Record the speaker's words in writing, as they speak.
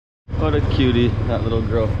What a cutie, that little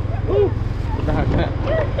girl.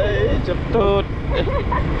 Hey, Japtoot.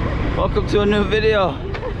 Welcome to a new video.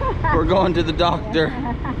 We're going to the doctor.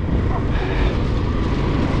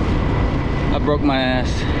 I broke my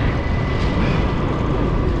ass.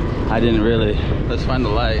 I didn't really. Let's find the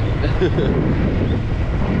light.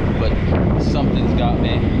 But something's got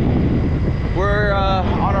me. We're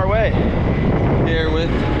on our way here with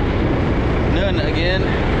Nun again.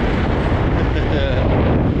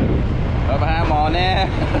 เราไปหาหมอแน่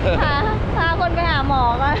พาคนไปหาหมอ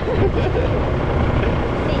ก่อน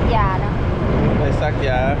ติดยาเนาะไปซักย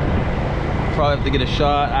า Probably have to get a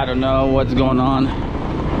shot. I don't know what's going on,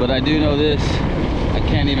 but I do know this: I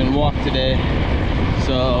can't even walk today.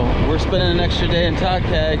 So we're spending an extra day in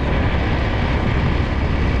Takag.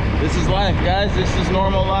 This is life, guys. This is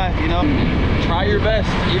normal life, you know. Try your best,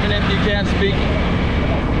 even if you can't speak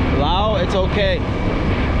Lao. It's okay.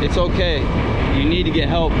 It's okay. You need to get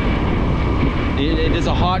help. It is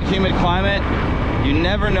a hot, humid climate. You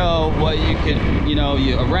never know what you could, you know,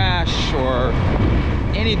 a rash or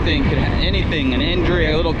anything could, anything, an injury,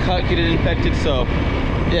 a little cut could get infected. So,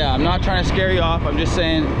 yeah, I'm not trying to scare you off. I'm just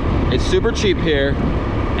saying it's super cheap here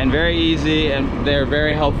and very easy, and they're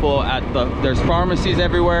very helpful at there's pharmacies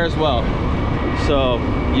everywhere as well. So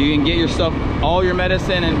you can get yourself all your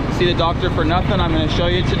medicine and see the doctor for nothing. I'm going to show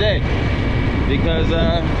you today because,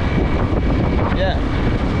 yeah.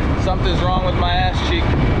 Something's wrong with my ass cheek,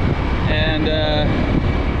 and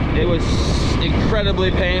it was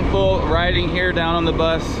incredibly painful riding here down on the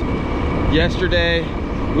bus yesterday.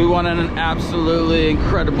 We went on an absolutely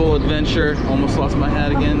incredible adventure. Almost lost my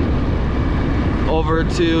hat again. Over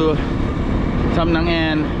to Tam Nang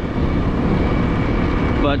An,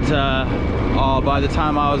 but by the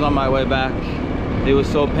time I was on my way back, it was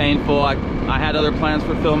so painful. I had other plans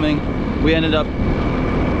for filming. We ended up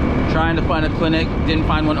trying to find a clinic, didn't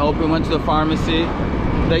find one open, went to the pharmacy.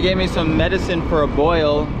 They gave me some medicine for a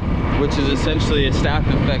boil, which is essentially a staph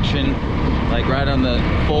infection, like right on the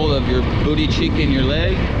fold of your booty cheek and your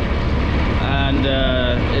leg. And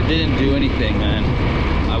it didn't do anything, man.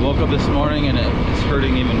 I woke up this morning and it's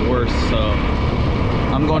hurting even worse, so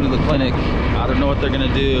I'm going to the clinic. I don't know what they're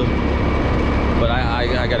gonna do, but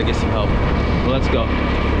I gotta get some help. Well, let's go.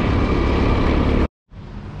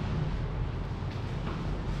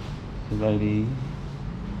 Lady,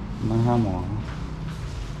 Mahamo.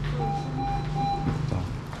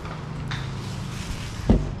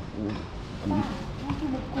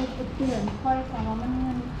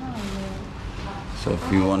 So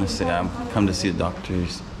if you want to say I'm come to see the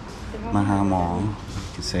doctors, Mahamo, you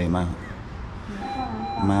can say Ma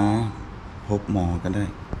Hope Mo can I?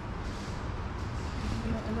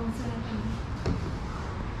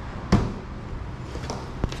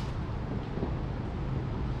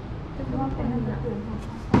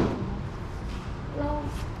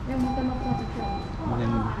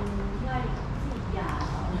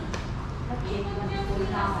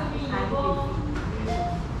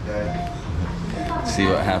 See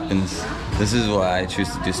what happens. This is why I choose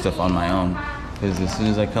to do stuff on my own, because as soon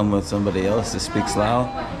as I come with somebody else that speaks Lao,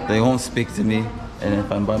 they won't speak to me, and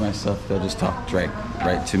if I'm by myself, they'll just talk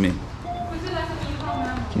right to me.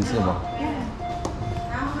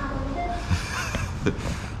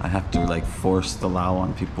 I have to like force the Lao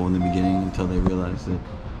on people in the beginning until they realize that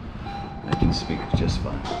I can speak just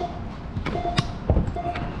fine.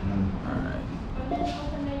 Alright.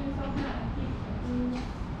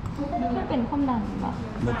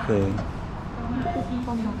 Okay.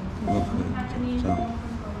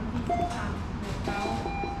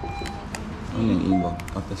 Ini ibu,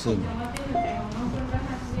 apa sih?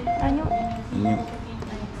 Anyu.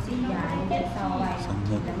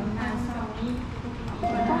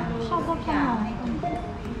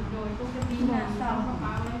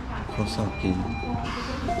 Kau sakit,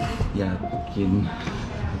 yakin,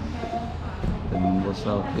 dan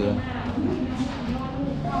bosan dia.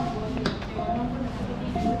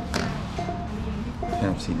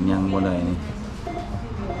 Em xịn nhăn qua đây này.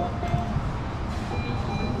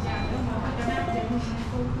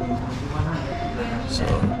 So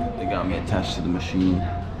they got me attached to the machine.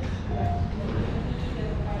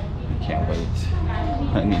 I can't wait.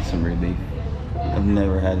 I need some relief. I've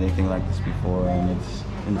never had anything like this before, and it's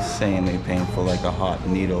insanely painful, like a hot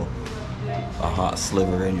needle, a hot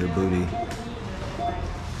sliver in your booty.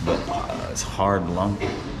 But it's hard lump.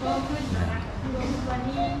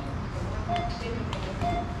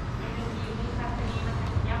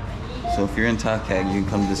 So if you're in Takag, you can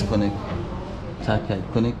come to this clinic, Takag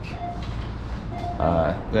Clinic.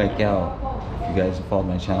 If you guys have followed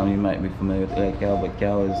my channel, you might be familiar with Gao, but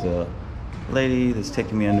Gao is lady that's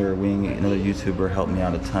taking me under her wing. Another YouTuber helped me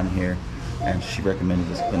out a ton here, and she recommended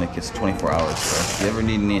this clinic. It's 24 hours, so if you ever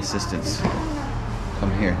need any assistance,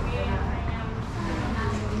 come here.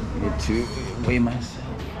 I need to weigh myself.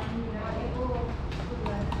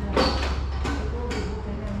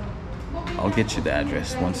 I'll get you the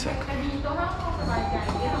address, 1 sec.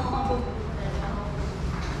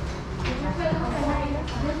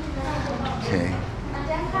 Okay.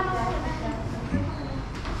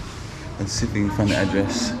 Let's see if we can find the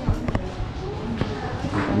address.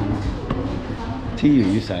 TU,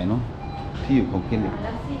 you say, no? TU,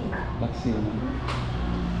 Luxy.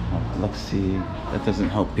 Luxy. That doesn't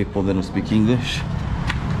help people that don't speak English.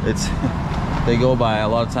 It's they go by, a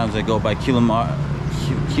lot of times they go by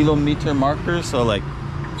kilometer markers, so like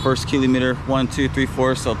first kilometer 1, 2, 3,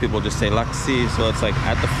 4, so people just say Laxi, so it's like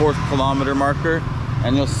at the 4th kilometer marker,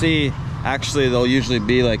 and you'll see actually there'll usually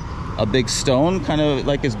be like a big stone kind of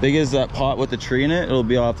like as big as that pot with the tree in it. It'll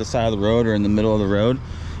be off the side of the road or in the middle of the road,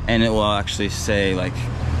 and it will actually say like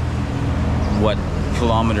what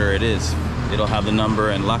kilometer it is. It'll have the number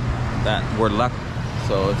and lak, that word lak,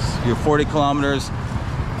 so it's you're 40 kilometers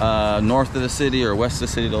north of the city or west of the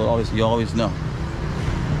city. You always know.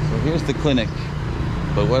 So here's the clinic,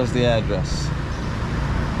 but what is the address?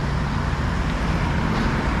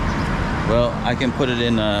 Well, I can put it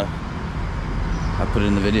in. I put it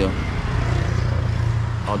in the video.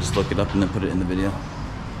 I'll just look it up and then put it in the video.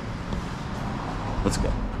 Let's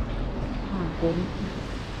go.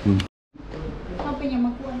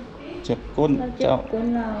 Chep côn chào.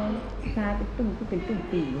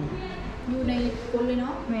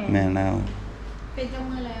 Mẹ nào?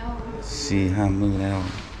 4-5 มื้อแล้ว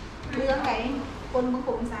เรื่องไหนคนมือผ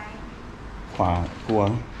มซ้าย ขวาขัว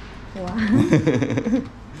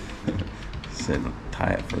Said Thai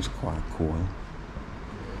at first, ขวาขัว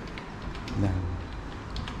Now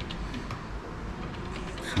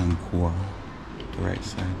ข้างขัว the right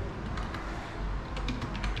side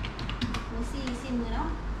มือสี่มือเนาะ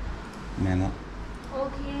แม่นละ โอ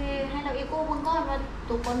เคให้เราเอโก้เบื้องก้อนว่า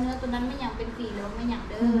ตัวก้อนเนื้อตัวนั้นไม่อย่างเป็นฝีหรือไม่อย่าง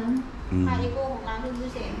เดิมค่าเอโก้ของเราคือ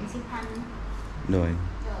เสียง10,000 โดย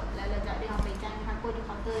แล้วเราจะได้เอาไปจ่ายค่ากดที่เค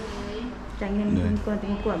าน์เตอร์เลย จ่ายเงินคุณก่อนถึ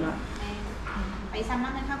งกดเหรอ ไปซ้ำ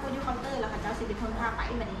นั่นค่ากดที่เคาน์เตอร์แล้วค่ะเจ้าสิเป็นคนพาไป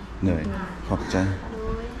แบบนี้ โดยขอบใจ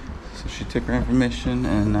So she took her information,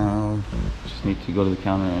 and now just need to go to the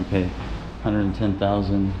counter and pay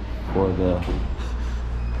 $110,000 for the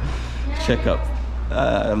checkup.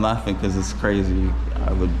 I'm laughing because it's crazy.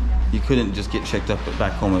 You couldn't just get checked up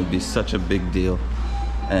back home. It would be such a big deal.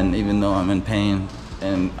 And even though I'm in pain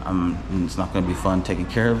and it's not going to be fun taking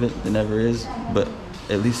care of it, it never is. But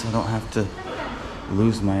at least I don't have to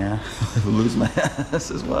lose my ass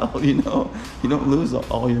as well. You know, you don't lose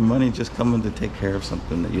all your money just coming to take care of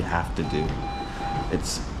something that you have to do.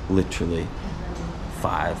 It's literally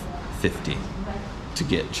 $5.50 to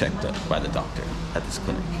get checked up by the doctor at this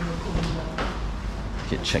clinic.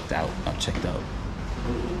 Get checked out, not checked out.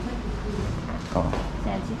 Oh,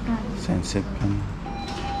 110,000.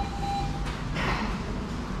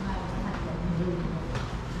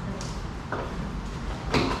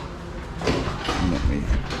 Let me.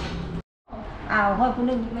 เอาเฮ้ยผู้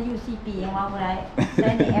นึงมาอยู่4 ปียังว่าบ่ได้ไ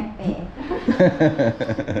ด้ในแอปเป๋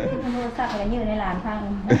มันโทรศัพท์อะไรยืนในร้านพัง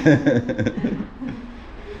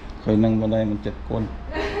เคยนั่งมาได้มันเจ็บก้น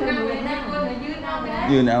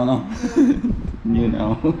ยืนเอาเนาะยืนเอา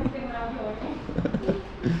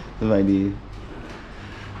สบายดี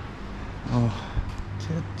โอ้เ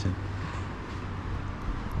จ็บ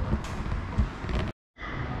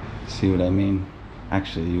See what I mean?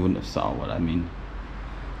 Actually, you wouldn't have saw what I mean.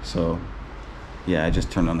 So yeah, I just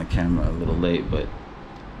turned on the camera a little late, but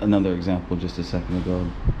another example just a second ago,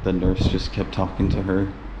 the nurse just kept talking to her,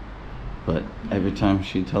 but every time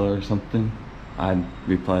she'd tell her something, I'd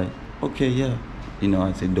reply, okay, yeah, you know,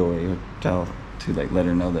 I'd say doi or tell to like let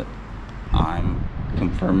her know that I'm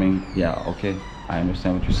confirming, yeah, okay, I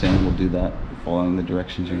understand what you're saying, we'll do that, following the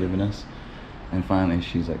directions you're giving us. And finally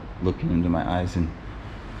she's like looking into my eyes, and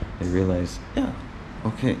I realized, yeah,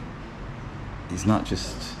 okay, he's not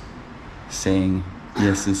just saying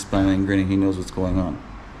yes and smiling and grinning, he knows what's going on.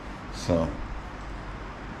 So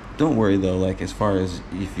don't worry though, like as far as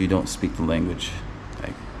if you don't speak the language,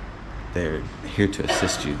 like they're here to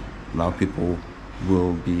assist you. A lot of people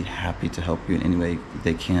will be happy to help you in any way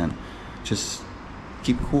they can. Just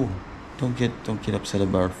keep cool. Don't get upset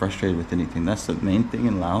about or frustrated with anything. That's the main thing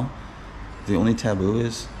in Lao. The only taboo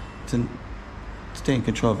is to stay in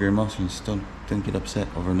control of your emotions. Don't get upset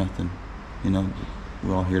over nothing. You know,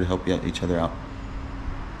 we're all here to help each other out.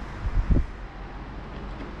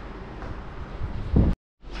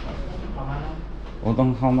 Oh,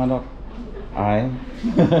 don't come out. I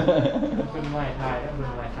เป็นไหวถ่ายแล้วเป็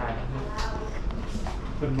นไหวถ่าย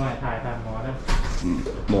เป็นไหวถ่ายทางหมอได้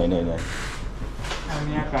เหนื่อย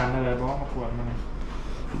มีอาการอะไรบ้างมาปวดมั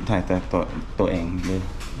น ถ่ายแต่ตัวเองเลย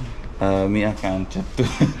มีอาการเจ็บตัว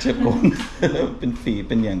เจ็บก้น เป็นฝีเ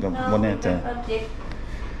ป็นอย่างกับวันแน่ใจ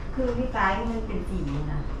คือพี่กายมันเป็นฝี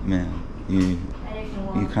นะ แม่อ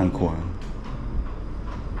ยู่ข้างขวา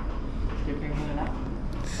เจ็บแค่มือแล้ว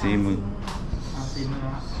 4 มือ 4 มือแ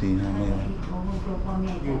ล้ว 4-5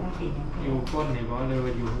 มือ อยู่ก้นนี่บอกเลยว่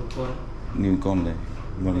าอยู่ก้น นิ้วก้นเลย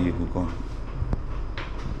วันนี้อยู่หูก้น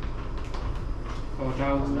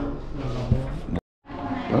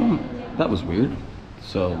Well, that was weird.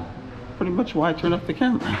 So, pretty much why I turned off the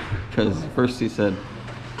camera. Because first he said,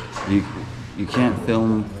 you can't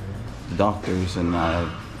film the doctors, and I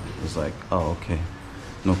was like, oh, okay,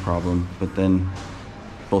 no problem. But then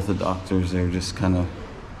both the doctors, they were just kind of,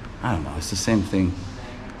 I don't know, it's the same thing.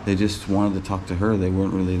 They just wanted to talk to her. They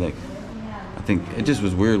weren't really like, I think it just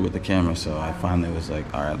was weird with the camera. So I finally was like,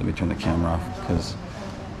 all right, let me turn the camera off because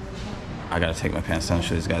I gotta take my pants down and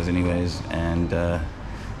show these guys anyways. And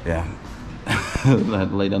yeah, I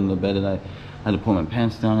laid down on the bed and I had to pull my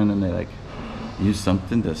pants down, and then they like used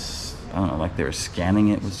something to, I don't know, like they were scanning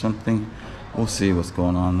it with something. We'll see what's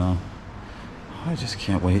going on though. I just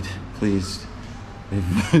can't wait. Please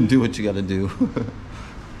do what you gotta do.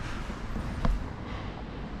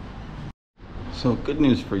 So good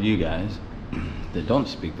news for you guys that don't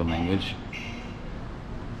speak the language.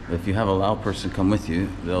 If you have a Lao person come with you,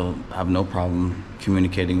 they'll have no problem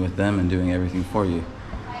communicating with them and doing everything for you.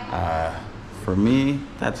 For me,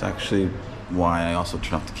 that's actually why I also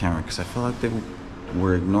turned off the camera, because I feel like they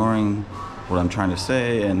were ignoring what I'm trying to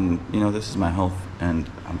say, and you know, this is my health and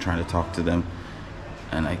I'm trying to talk to them,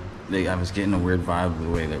 and I was getting a weird vibe the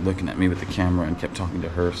way they're looking at me with the camera and kept talking to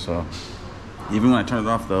her. So even when I turned it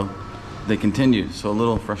off though, they continued. So a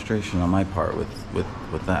little frustration on my part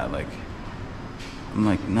with that. Like, I'm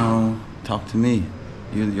like, no, talk to me.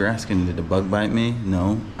 You're asking, did a bug bite me?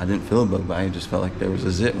 No, I didn't feel a bug bite. It just felt like there was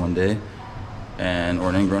a zit one day, or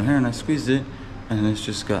an ingrown hair, and I squeezed it, and it's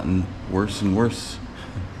just gotten worse and worse.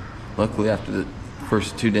 Luckily, after the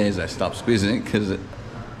first 2 days, I stopped squeezing it because,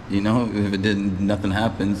 you know, if it didn't, nothing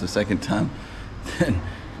happens the second time, then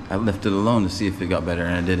I left it alone to see if it got better,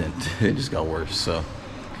 and it didn't. It just got worse. So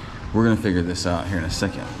we're gonna figure this out here in a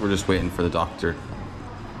second. We're just waiting for the doctor.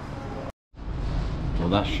 Well,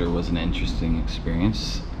 that sure was an interesting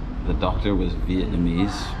experience. The doctor was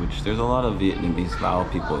Vietnamese, which there's a lot of Vietnamese Lao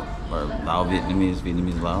people, or Lao Vietnamese,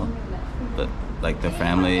 Vietnamese Lao, but like their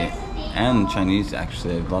family, and Chinese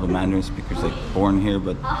actually, a lot of Mandarin speakers like born here,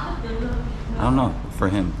 but I don't know, for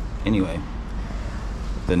him. Anyway,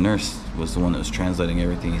 the nurse was the one that was translating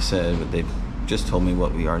everything he said, but they just told me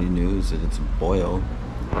what we already knew, is that it's a boil,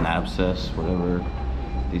 an abscess, whatever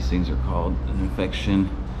these things are called, an infection.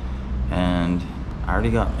 And I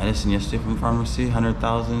already got medicine yesterday from pharmacy,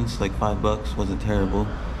 100,000, it's like $5, wasn't terrible.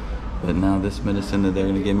 But now this medicine that they're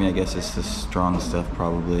gonna give me, I guess it's the strong stuff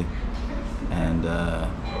probably. And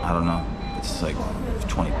I don't know, it's like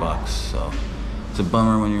 $20, so it's a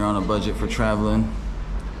bummer when you're on a budget for traveling.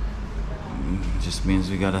 It just means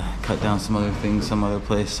we gotta cut down some other things, some other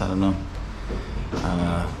place, I don't know.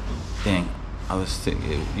 Dang, I was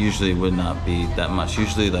thinking it usually would not be that much.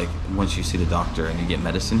 Usually, like, once you see the doctor and you get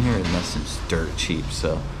medicine here, medicine's dirt cheap.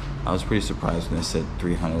 So I was pretty surprised when they said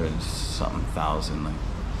 300-something thousand, like,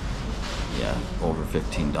 yeah, over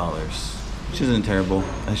 $15, which isn't terrible.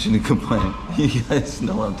 I shouldn't complain. You guys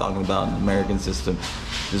know what I'm talking about in the American system.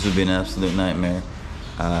 This would be an absolute nightmare.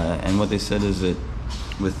 And what they said is that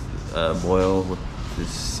with boil, with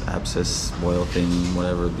this abscess boil thing,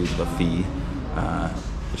 whatever, it'd be the fee,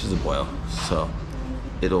 which is a boil. So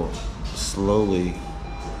it'll slowly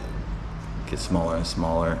get smaller and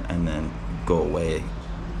smaller and then go away,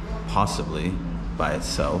 possibly by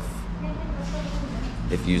itself.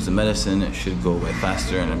 If you use the medicine, it should go away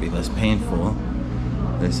faster and it'll be less painful.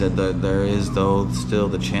 They said that there is, though, still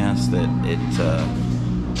the chance that it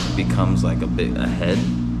becomes like a head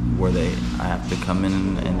where I have to come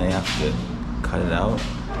in and they have to cut it out.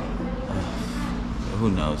 Who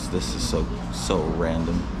knows? This is so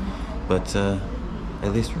random. But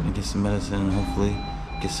at least we're gonna get some medicine and hopefully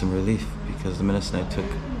get some relief, because the medicine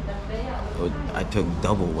I took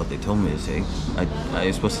double what they told me to take. I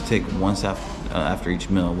was supposed to take once after each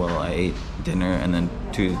meal. Well, I ate dinner, and then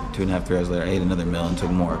 2.5, 3 hours later, I ate another meal and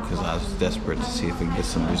took more because I was desperate to see if we could get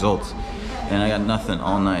some results. And I got nothing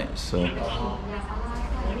all night, so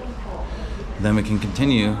then we can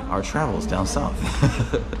continue our travels down south.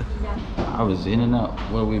 I was in and out.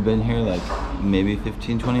 Well, we've been here like maybe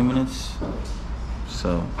 15-20 minutes.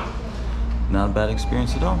 So not a bad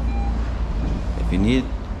experience at all. If you need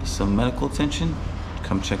some medical attention,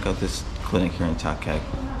 come check out this clinic here in Takak.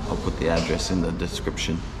 I'll put the address in the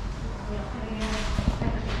description.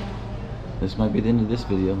 This might be the end of this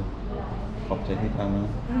video. ขอบใจที่ทำนะ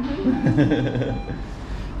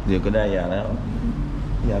เดี๋ยวก็ได้ยาแล้ว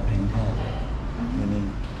ยาแพงแท้วันนี้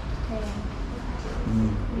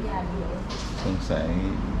สงสัย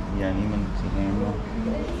ยานี้มันสิแพงเนาะ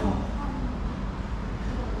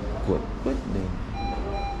กดปึ๊ดเดียว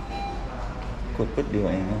กดปึ๊ดเดียว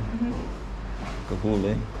เองนะก็พูดเล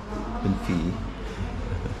ยเป็นฝี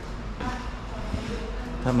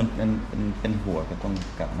ถ้ามันเป็นหัวก็ต้อง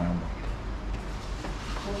กลับมาบอก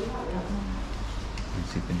มัน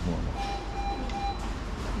สิเป็นหัวบอก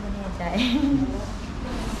ไม่แน่ใจ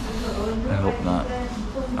I hope not.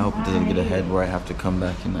 I hope it doesn't get ahead where I have to come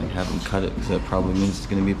back and like have them cut it, because that probably means it's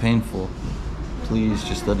going to be painful. Please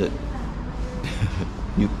just let it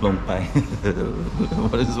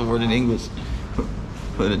what is the word in English?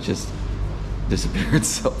 Let it just disappear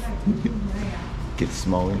itself. Get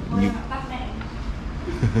smaller.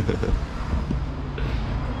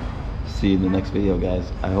 See you in the next video, guys.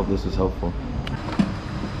 I hope this was helpful.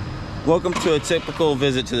 Welcome to a typical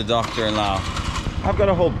visit to the doctor in Laos. I've got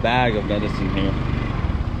a whole bag of medicine here.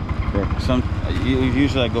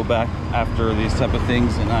 Usually I go back after these type of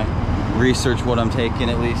things and I research what I'm taking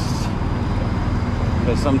at least.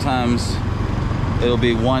 Because sometimes it'll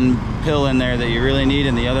be one pill in there that you really need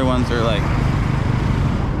and the other ones are like,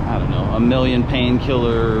 I don't know, a million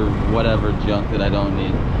painkiller whatever junk that I don't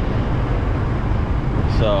need.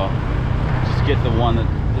 So just get the one that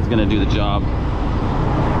is going to do the job.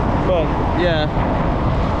 But yeah,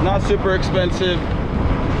 not super expensive.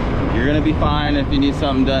 You're gonna be fine if you need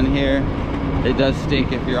something done here. It does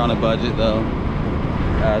stink if you're on a budget though.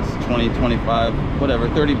 It's 20, 25, whatever,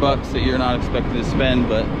 30 bucks that you're not expected to spend,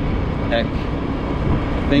 but heck,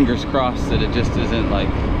 fingers crossed that it just isn't like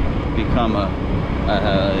become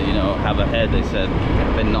you know, have a head, they said,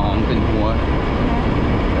 benong, benhua,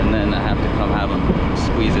 and then I have to come have them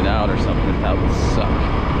squeeze it out or something. That would suck.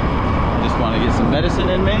 I just want to get some medicine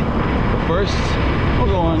in me, but first we're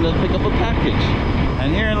going to pick up a package.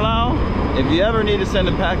 And here in Laos, if you ever need to send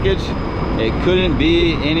a package, it couldn't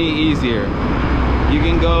be any easier. You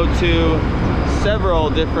can go to several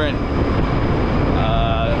different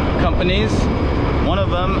companies. One of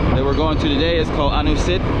them that we're going to today is called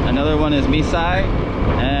Anusit. Another one is Misai.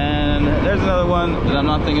 And there's another one that I'm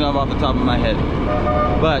not thinking of off the top of my head.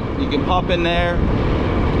 But you can pop in there,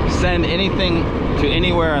 send anything to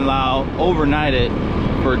anywhere in Laos, overnight it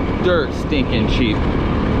for dirt stinking cheap.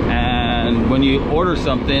 And when you order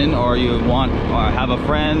something or you want or have a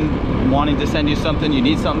friend wanting to send you something, you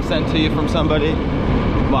need something sent to you from somebody,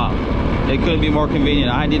 wow, it couldn't be more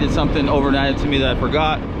convenient. I needed something overnighted to me that I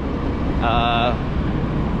forgot.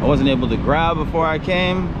 I wasn't able to grab before I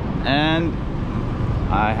came, and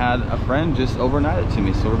I had a friend just overnight it to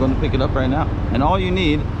me, so we're going to pick it up right now. And all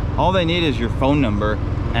they need is your phone number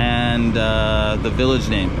and the village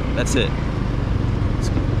name. That's it.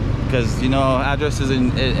 Because, you know, addresses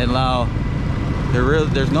in Laos,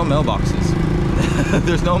 there's no mailboxes.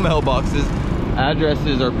 There's no mailboxes.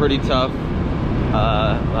 Addresses are pretty tough.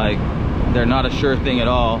 Like, they're not a sure thing at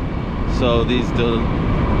all. So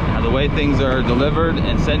the way things are delivered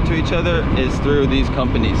and sent to each other is through these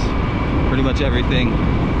companies. Pretty much everything.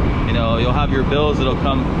 You know, you'll have your bills that'll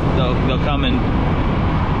come, they'll come and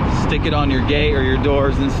stick it on your gate or your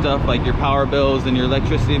doors and stuff, like your power bills and your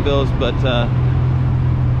electricity bills, but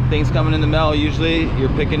things coming in the mail, usually you're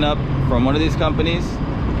picking up from one of these companies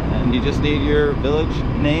and you just need your village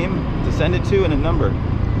name to send it to and a number.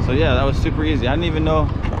 So yeah, that was super easy. I didn't even know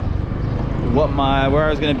where I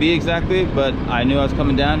was going to be exactly, but I knew I was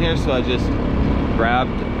coming down here, so I just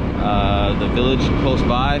grabbed the village close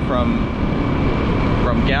by from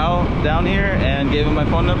Gao down here and gave him my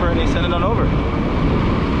phone number and he sent it on over.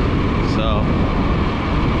 So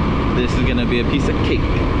this is going to be a piece of cake.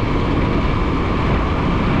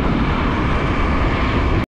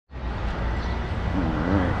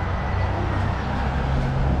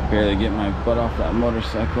 Barely get my butt off that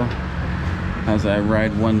motorcycle as I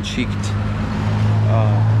ride one-cheeked.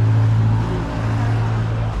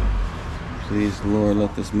 Please, Lord,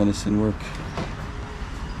 let this medicine work.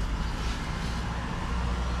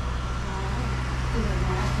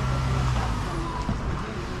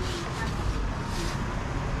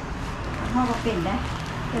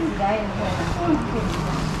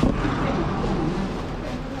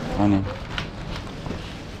 Honey.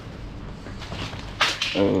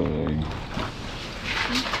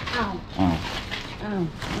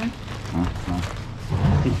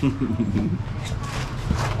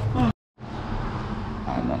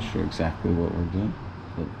 sure exactly what we're doing,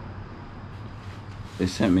 but they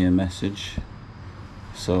sent me a message.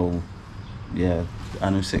 So yeah,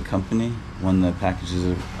 Anusik company, when the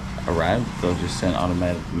packages arrive, they'll just send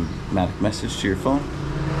automatic message to your phone.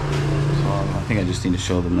 So I think I just need to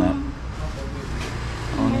show them that.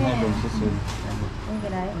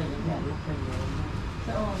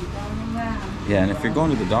 Yeah, and if you're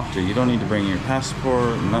going to the doctor, you don't need to bring your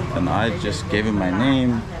passport, nothing. I just gave him my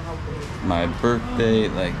name, my birthday,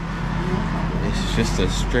 like, it's just a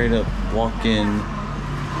straight up walk-in,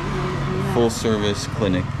 full service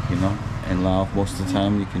clinic, you know. In Laos, most of the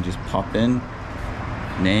time you can just pop in,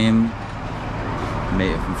 name,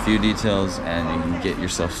 make a few details, and you can get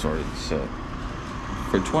yourself sorted. So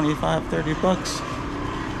for 25-30 bucks,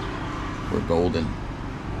 we're golden.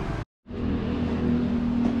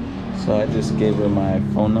 So I just gave her my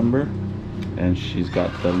phone number, and she's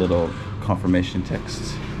got the little confirmation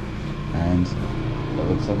text, and that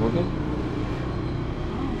looks like we're good.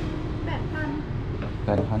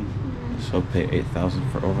 8,000. So pay 8,000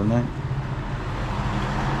 for overnight.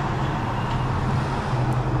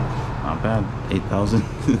 Not bad.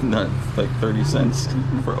 8,000, not like 30 cents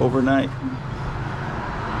for overnight.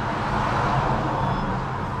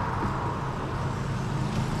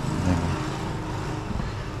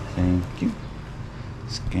 Thank you.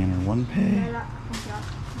 Scanner 1Pay.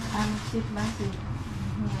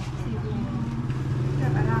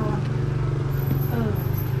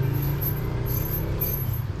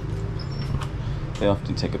 They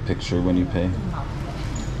often take a picture when you pay.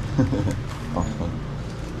 Often.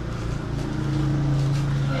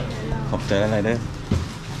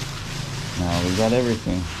 Now we got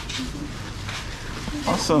everything.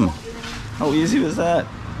 Awesome. How easy was that?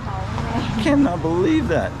 I cannot believe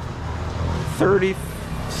that.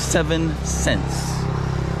 37 cents.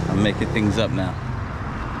 I'm making things up now.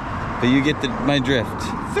 But you get my drift.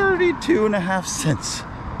 32.5 cents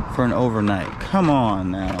for an overnight. Come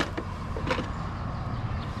on now.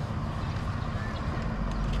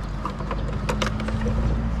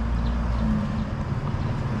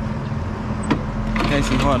 Cái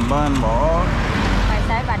sinh hoạt ban bỏ. Phải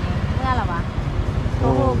xài bản này, mưa là bà.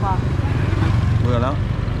 Cô hô bỏ. Mưa lắm.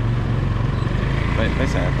 Phải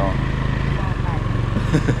xài to.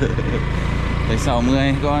 Tại sao mưa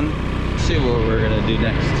hay con? See what we're gonna do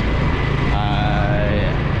next.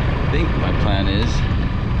 I think my plan is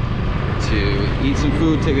to eat some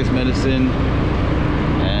food, take his medicine,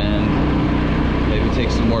 and maybe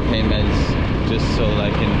take some more pain meds just so that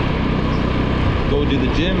I can go do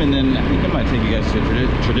the gym, and then I think I might take you guys to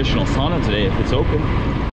a traditional sauna today if it's open.